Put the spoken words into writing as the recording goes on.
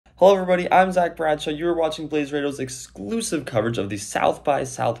Hello, everybody. I'm Zach Bradshaw. You are watching Blaze Radio's exclusive coverage of the South by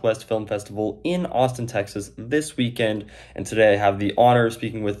Southwest Film Festival in Austin, Texas this weekend. And today I have the honor of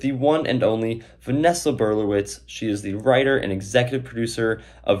speaking with the one and only Vanessa Berlowitz. She is the writer and executive producer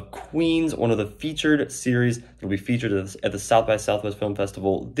of Queens, one of the featured series that will be featured at the South by Southwest Film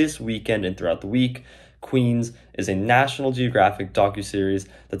Festival this weekend and throughout the week. Queens is a National Geographic docuseries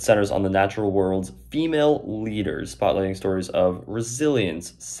that centers on the natural world's female leaders, spotlighting stories of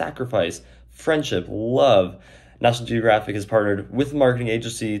resilience, sacrifice, friendship, love. National Geographic has partnered with a marketing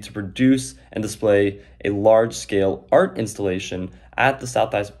agency to produce and display a large-scale art installation at the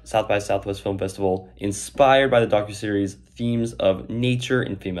South by Southwest Film Festival, inspired by the docuseries themes of nature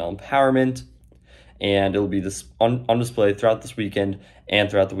and female empowerment, and it'll be on display throughout this weekend and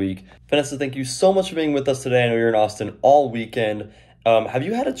throughout the week. Vanessa, thank you so much for being with us today. I know you're in Austin all weekend. Have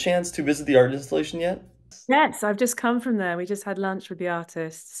you had a chance to visit the art installation yet? Yes, I've just come from there. We just had lunch with the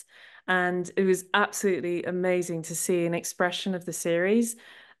artists, and it was absolutely amazing to see an expression of the series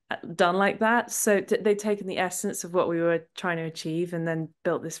done like that. So they'd taken the essence of what we were trying to achieve and then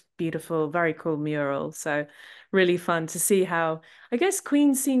built this beautiful, very cool mural. So really fun to see how, I guess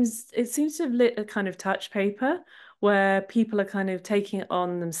Queen seems to have lit a kind of touch paper where people are kind of taking it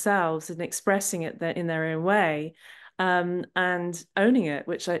on themselves and expressing it in their own way, and owning it,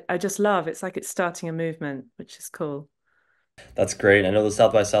 which I just love. It's like it's starting a movement, which is cool. That's great. I know the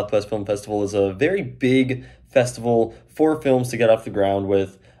South by Southwest Film Festival is a very big festival for films to get off the ground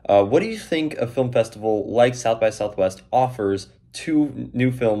with. What do you think a film festival like South by Southwest offers to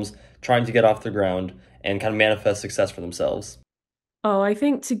new films trying to get off the ground and kind of manifest success for themselves? Oh, I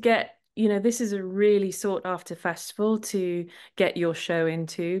think to get, this is a really sought after festival to get your show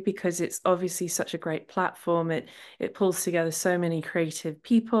into because it's obviously such a great platform. It pulls together so many creative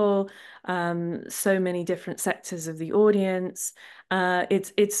people, so many different sectors of the audience.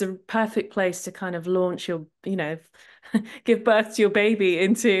 It's a perfect place to kind of launch your, give birth to your baby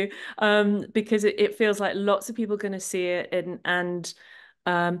into, because it feels like lots of people are going to see it, and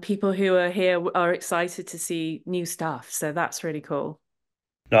people who are here are excited to see new stuff. So that's really cool.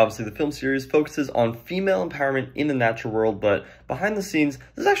 Now, obviously, the film series focuses on female empowerment in the natural world, but behind the scenes,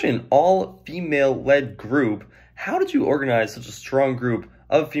 this is actually an all-female-led group. How did you organize such a strong group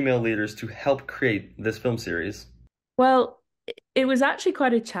of female leaders to help create this film series? Well, it was actually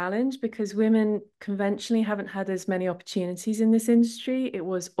quite a challenge because women conventionally haven't had as many opportunities in this industry. It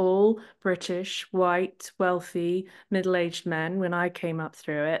was all British, white, wealthy, middle-aged men when I came up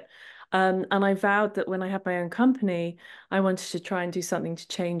through it. And I vowed that when I had my own company, I wanted to try and do something to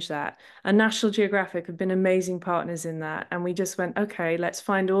change that. And National Geographic have been amazing partners in that. And we just went, okay, let's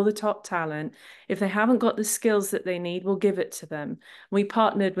find all the top talent. If they haven't got the skills that they need, we'll give it to them. We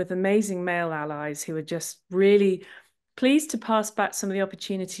partnered with amazing male allies who were just really pleased to pass back some of the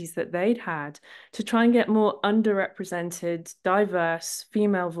opportunities that they'd had to try and get more underrepresented, diverse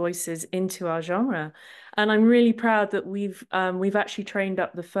female voices into our genre. And I'm really proud that we've actually trained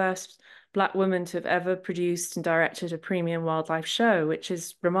up the first Black woman to have ever produced and directed a premium wildlife show, which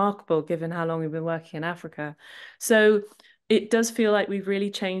is remarkable given how long we've been working in Africa. So it does feel like we've really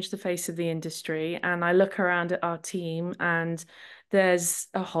changed the face of the industry. And I look around at our team, and there's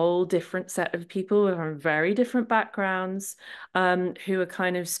a whole different set of people from very different backgrounds, who are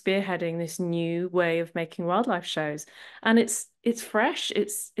kind of spearheading this new way of making wildlife shows. And it's fresh.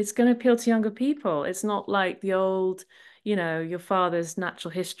 It's going to appeal to younger people. It's not like the old, your father's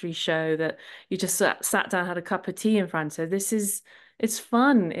natural history show that you just sat down, had a cup of tea in front of. It's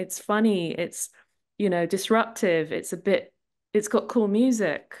fun. It's funny. It's, disruptive. It's got cool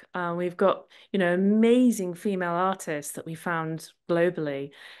music. We've got, amazing female artists that we found globally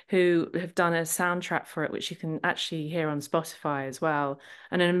who have done a soundtrack for it, which you can actually hear on Spotify as well.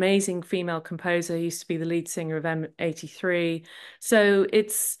 And an amazing female composer who used to be the lead singer of M83. So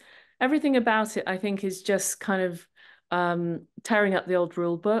it's everything about it, I think, is just kind of tearing up the old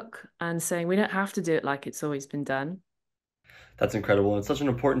rule book and saying we don't have to do it like it's always been done. That's incredible. And it's such an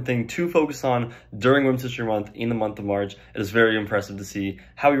important thing to focus on during Women's History Month in the month of March. It is very impressive to see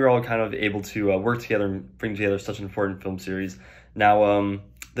how you're all kind of able to work together and bring together such an important film series. Now,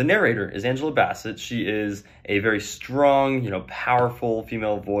 the narrator is Angela Bassett. She is a very strong, powerful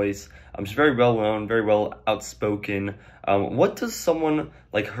female voice. She's very well known, very well outspoken. What does someone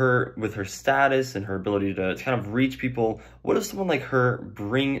like her, with her status and her ability to kind of reach people, what does someone like her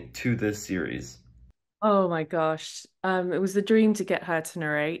bring to this series? Oh my gosh. It was the dream to get her to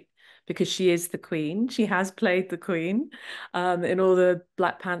narrate because she is the queen. She has played the queen in all the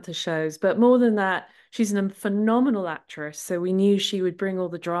Black Panther shows. But more than that, she's a phenomenal actress. So we knew she would bring all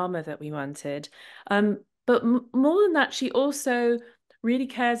the drama that we wanted. But more than that, she also really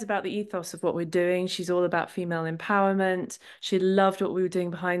cares about the ethos of what we're doing. She's all about female empowerment. She loved what we were doing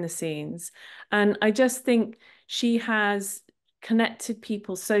behind the scenes. And I just think she has connected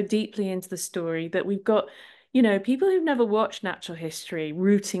people so deeply into the story that we've got, people who've never watched natural history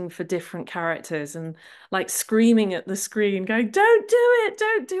rooting for different characters and like screaming at the screen, going, "Don't do it,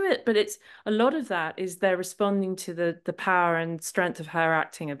 don't do it." But it's a lot of that is they're responding to the power and strength of her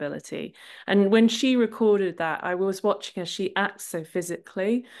acting ability. And when she recorded that, I was watching her, she acts so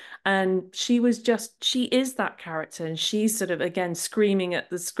physically, and she is that character. And she's sort of again screaming at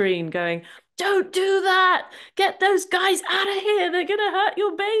the screen, going, "Don't do that, get those guys out of here, they're gonna hurt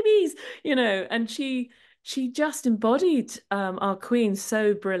your babies," and she just embodied our queen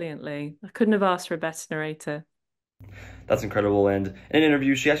so brilliantly. I couldn't have asked for a better narrator. That's incredible. And in an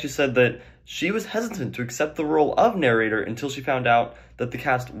interview, she actually said that she was hesitant to accept the role of narrator until she found out that the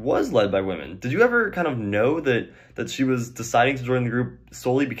cast was led by women. Did you ever kind of know that she was deciding to join the group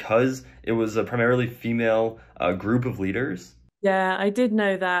solely because it was a primarily female group of leaders? Yeah, I did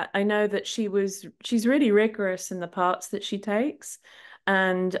know that. I know that she's really rigorous in the parts that she takes.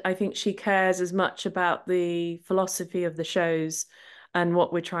 And I think she cares as much about the philosophy of the shows and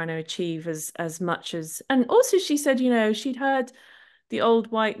what we're trying to achieve as much as, and also she said, she'd heard the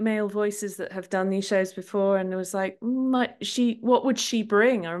old white male voices that have done these shows before, and it was like, what would she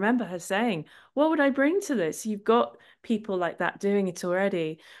bring? I remember her saying, what would I bring to this? You've got people like that doing it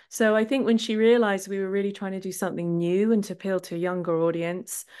already. So I think when she realized we were really trying to do something new and to appeal to a younger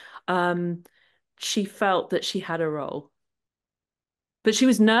audience, um, she felt that she had a role. But she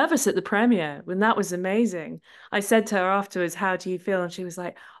was nervous at the premiere when that was amazing. I said to her afterwards, "How do you feel?" And she was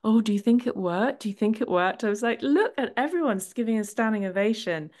like, "Oh, do you think it worked? Do you think it worked?" I was like, "Look at everyone's giving a standing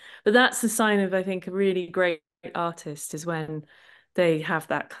ovation." But that's the sign of, I think, a really great artist is when they have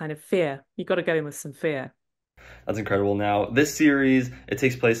that kind of fear. You've got to go in with some fear. That's incredible. Now, this series, it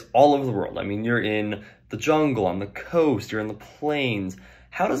takes place all over the world. I mean, you're in the jungle, on the coast, you're in the plains.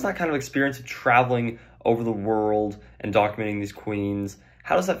 How does that kind of experience of traveling over the world and documenting these queens,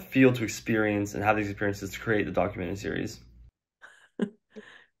 how does that feel to experience and have these experiences to create the documentary series?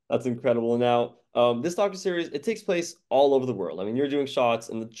 That's incredible. Now, this docuseries, it takes place all over the world. I mean, you're doing shots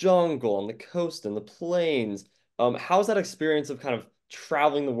in the jungle, on the coast, in the plains. How's that experience of kind of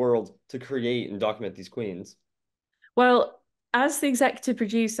traveling the world to create and document these queens? Well, as the executive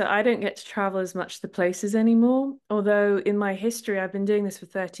producer, I don't get to travel as much the places anymore. Although in my history, I've been doing this for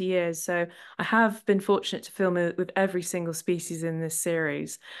 30 years. So I have been fortunate to film it with every single species in this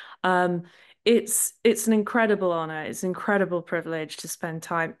series. Um, it's an incredible honor. It's an incredible privilege to spend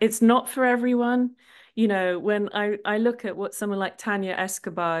time. It's not for everyone. When I look at what someone like Tanya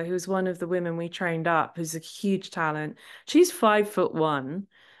Escobar, who's one of the women we trained up, who's a huge talent, she's 5'1"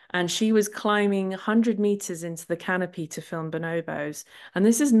 and she was climbing 100 meters into the canopy to film bonobos. And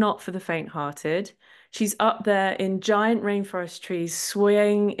this is not for the faint-hearted. She's up there in giant rainforest trees,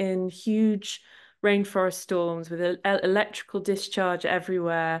 swaying in huge rainforest storms with electrical discharge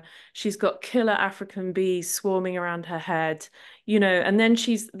everywhere. She's got killer African bees swarming around her head, and then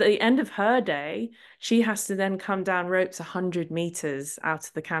she's at the end of her day, she has to then come down ropes 100 meters out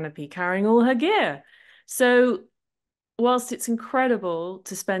of the canopy carrying all her gear. So whilst it's incredible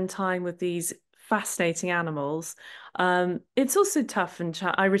to spend time with these fascinating animals, it's also tough, and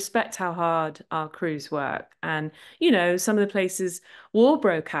I respect how hard our crews work. And, some of the places war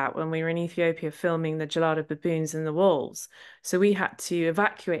broke out when we were in Ethiopia filming the gelato baboons in the walls. So we had to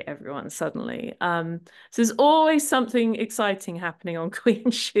evacuate everyone suddenly. So there's always something exciting happening on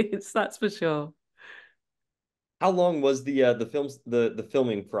Queen shoots, that's for sure. How long was the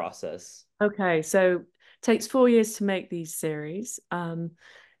filming process? Okay, so it takes 4 years to make these series.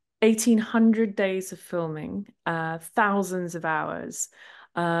 1,800 days of filming, thousands of hours.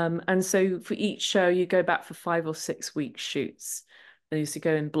 And so for each show, you go back for 5 or 6 week shoots. They used to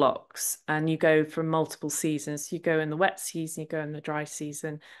go in blocks and you go from multiple seasons. You go in the wet season, you go in the dry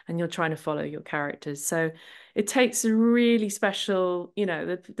season, and you're trying to follow your characters. So it takes a really special,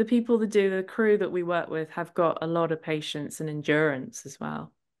 the people that do the crew that we work with have got a lot of patience and endurance as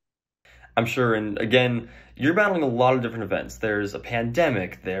well. I'm sure, and again, you're battling a lot of different events. There's a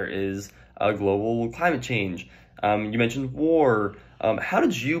pandemic, there is a global climate change. You mentioned war. How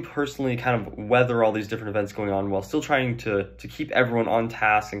did you personally kind of weather all these different events going on while still trying to keep everyone on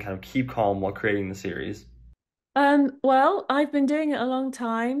task and kind of keep calm while creating the series? Well, I've been doing it a long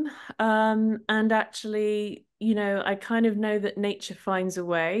time. And actually, I kind of know that nature finds a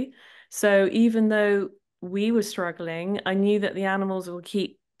way. So even though we were struggling, I knew that the animals will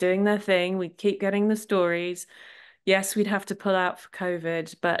keep doing their thing. We'd keep getting the stories. Yes, we'd have to pull out for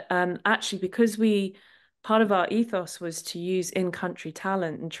COVID, but actually, because we part of our ethos was to use in-country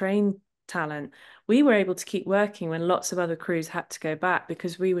talent and train talent. We were able to keep working when lots of other crews had to go back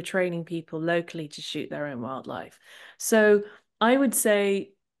because we were training people locally to shoot their own wildlife. So I would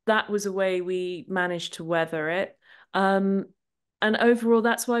say that was a way we managed to weather it. Um, and overall,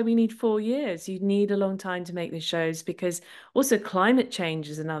 that's why we need 4 years. You need a long time to make the shows because also climate change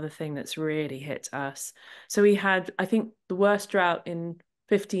is another thing that's really hit us. So we had, I think, the worst drought in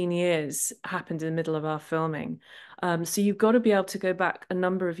 15 years happened in the middle of our filming. So you've got to be able to go back a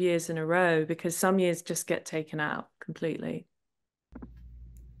number of years in a row because some years just get taken out completely.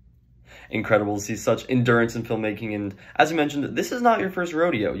 Incredible to see such endurance in filmmaking. And as you mentioned, this is not your first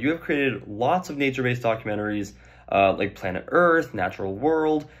rodeo. You have created lots of nature-based documentaries like Planet Earth, Natural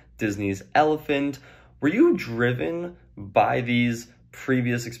World, Disney's Elephant. Were you driven by these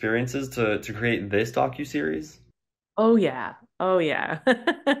previous experiences to create this docuseries? Oh yeah. Oh yeah.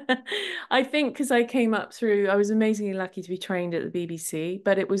 I think because I came up through, I was amazingly lucky to be trained at the BBC,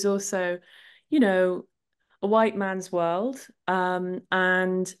 but it was also, you know, a white man's world.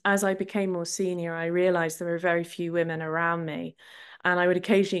 And as I became more senior, I realized there were very few women around me. And I would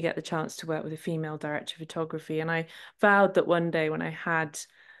occasionally get the chance to work with a female director of photography. And I vowed that one day when I had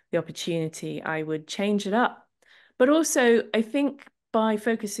the opportunity, I would change it up. But also, I think by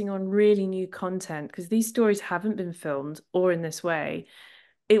focusing on really new content, because these stories haven't been filmed or in this way,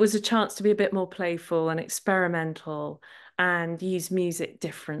 it was a chance to be a bit more playful and experimental and use music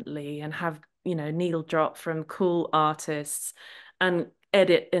differently and have, needle drop from cool artists and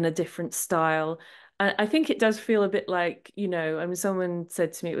edit in a different style. I think it does feel a bit like, I mean, someone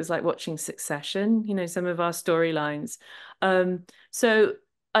said to me it was like watching Succession, some of our storylines. So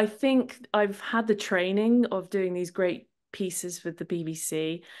I think I've had the training of doing these great pieces with the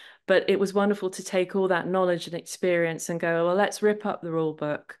BBC, but it was wonderful to take all that knowledge and experience and go, well, let's rip up the rule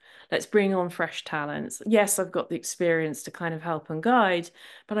book. Let's bring on fresh talents. Yes, I've got the experience to kind of help and guide,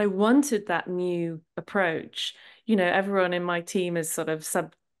 but I wanted that new approach. Everyone in my team is sort of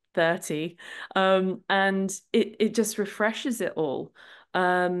sub 30, and it just refreshes it all.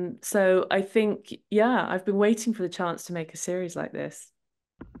 So I think, yeah, I've been waiting for the chance to make a series like this.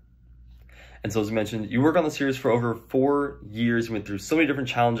 And so as you mentioned, you worked on the series for over 4 years. You went through so many different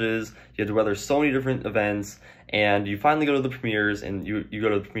challenges. You had to weather so many different events. And you finally go to the premieres, and you go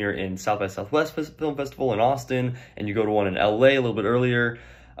to the premiere in South by Southwest Film Festival in Austin, and you go to one in LA a little bit earlier.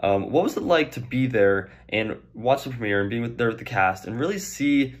 What was it like to be there and watch the premiere and be there with the cast and really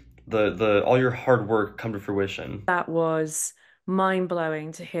see the all your hard work come to fruition? That was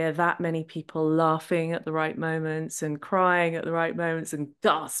mind-blowing to hear that many people laughing at the right moments and crying at the right moments and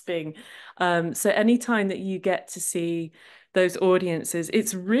gasping. So anytime that you get to see those audiences,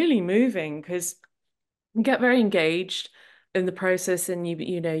 it's really moving because you get very engaged in the process and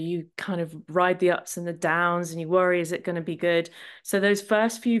you kind of ride the ups and the downs and you worry, is it going to be good? So those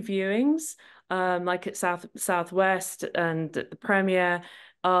first few viewings, like at Southwest and at the premiere,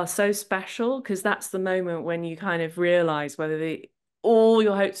 are so special because that's the moment when you kind of realize whether all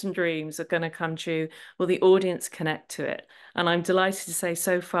your hopes and dreams are going to come true. Will the audience connect to it? And I'm delighted to say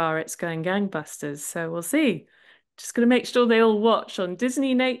so far it's going gangbusters. So we'll see. Just going to make sure they all watch on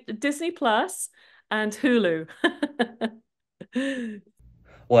Disney Plus and Hulu.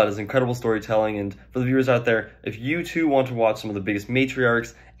 Well, that is incredible storytelling, and for the viewers out there, if you too want to watch some of the biggest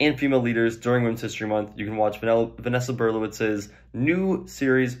matriarchs and female leaders during Women's History Month, you can watch Vanessa Berlowitz's new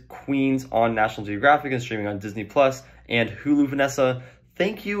series, Queens, on National Geographic and streaming on Disney Plus and Hulu. Vanessa,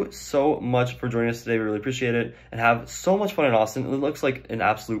 thank you so much for joining us today. We really appreciate it, and have so much fun in Austin. It looks like an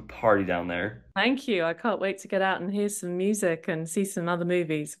absolute party down there. Thank you. I can't wait to get out and hear some music and see some other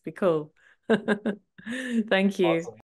movies. It'd be cool. Thank you. Awesome.